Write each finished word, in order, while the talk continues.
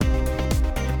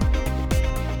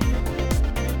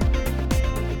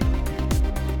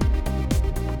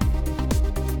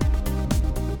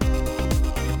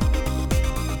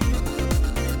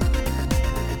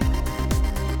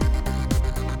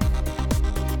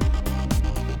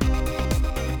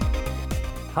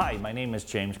Hi, my name is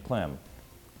James Klim.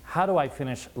 How do I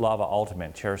finish Lava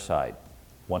Ultimate chairside?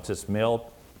 Once it's milled,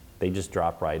 they just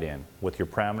drop right in. With your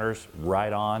parameters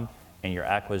right on and your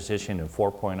acquisition in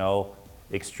 4.0,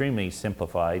 extremely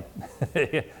simplified.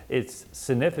 It's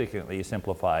significantly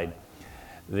simplified.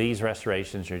 These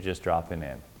restorations are just dropping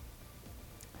in.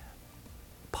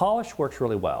 Polish works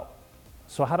really well.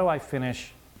 So how do I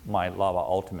finish my Lava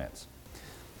Ultimates?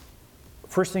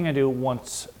 First thing I do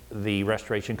once the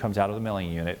restoration comes out of the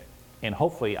milling unit, and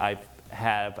hopefully I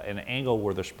have an angle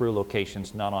where the sprue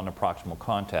location's not on the proximal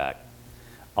contact,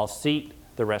 I'll seat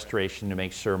the restoration to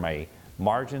make sure my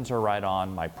margins are right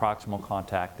on, my proximal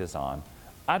contact is on.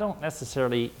 I don't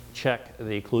necessarily check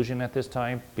the occlusion at this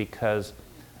time because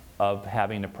of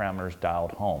having the parameters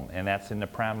dialed home, and that's in the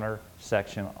parameter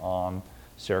section on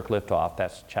CEREC Liftoff.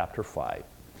 That's chapter 5.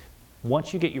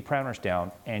 Once you get your parameters down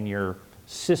and your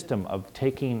system of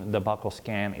taking the buckle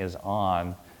scan is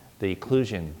on, the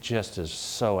occlusion just is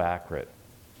so accurate.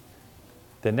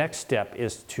 The next step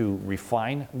is to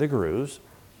refine the grooves.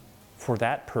 For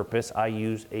that purpose, I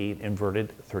use an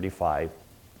inverted 35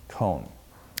 cone.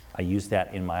 I use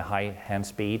that in my high hand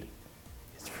speed.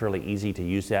 It's fairly easy to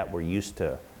use that. We're used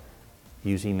to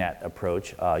using that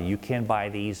approach. You can buy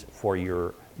these for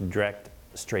your direct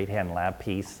straight hand lab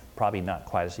piece, probably not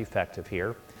quite as effective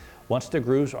here. Once the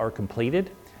grooves are completed,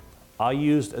 I'll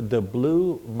use the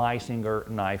blue Meisinger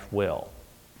knife wheel.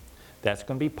 That's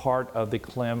going to be part of the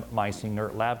Klim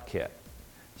Meisinger lab kit.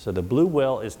 So the blue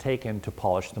wheel is taken to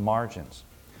polish the margins.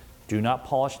 Do not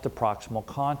polish the proximal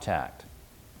contact.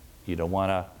 You don't want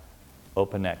to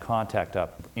open that contact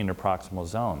up interproximal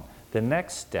zone. The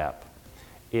next step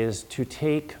is to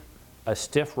take a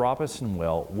stiff Robinson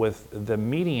wheel with the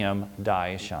medium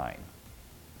die shine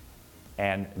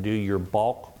and do your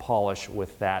bulk polish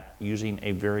with that using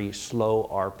a very slow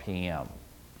RPM.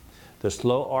 The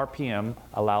slow RPM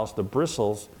allows the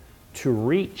bristles to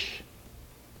reach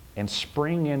and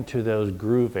spring into those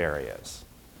groove areas.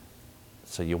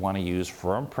 So you want to use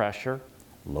firm pressure,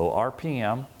 low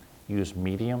RPM, use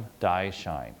medium die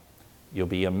shine. You'll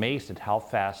be amazed at how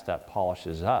fast that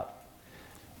polishes up.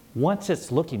 Once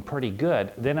it's looking pretty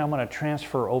good, then I'm going to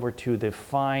transfer over to the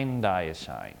fine die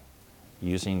shine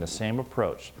using the same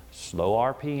approach. Slow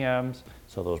RPMs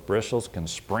so those bristles can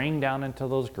spring down into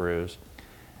those grooves,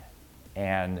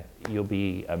 and you'll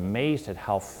be amazed at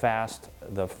how fast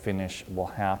the finish will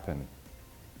happen.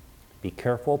 Be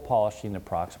careful polishing the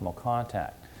proximal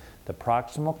contact. The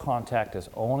proximal contact is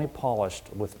only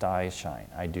polished with die shine.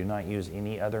 I do not use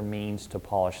any other means to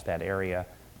polish that area.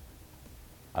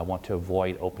 I want to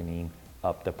avoid opening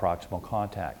up the proximal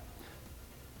contact.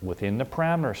 Within the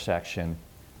parameter section,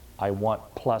 I want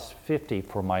plus 50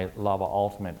 for my Lava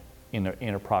Ultimate in the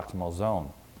interproximal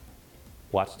zone.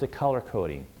 What's the color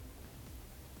coding?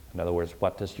 In other words,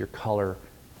 what does your color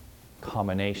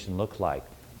combination look like?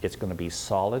 It's going to be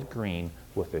solid green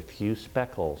with a few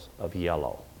speckles of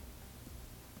yellow.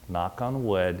 Knock on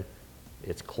wood,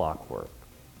 it's clockwork.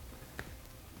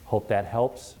 Hope that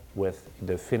helps with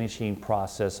the finishing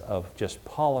process of just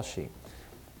polishing.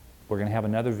 We're going to have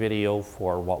another video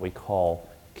for what we call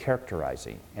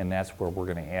characterizing, and that's where we're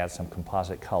going to add some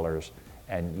composite colors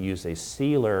and use a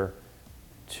sealer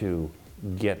to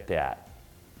get that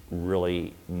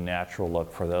really natural look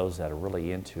for those that are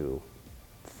really into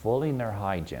fooling their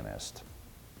hygienist.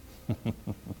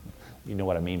 You know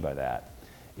what I mean by that.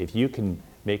 If you can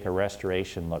make a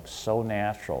restoration look so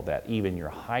natural that even your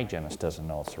hygienist doesn't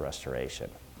know it's a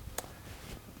restoration,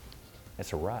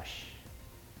 it's a rush.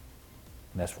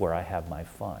 And that's where I have my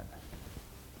fun.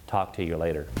 Talk to you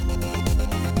later.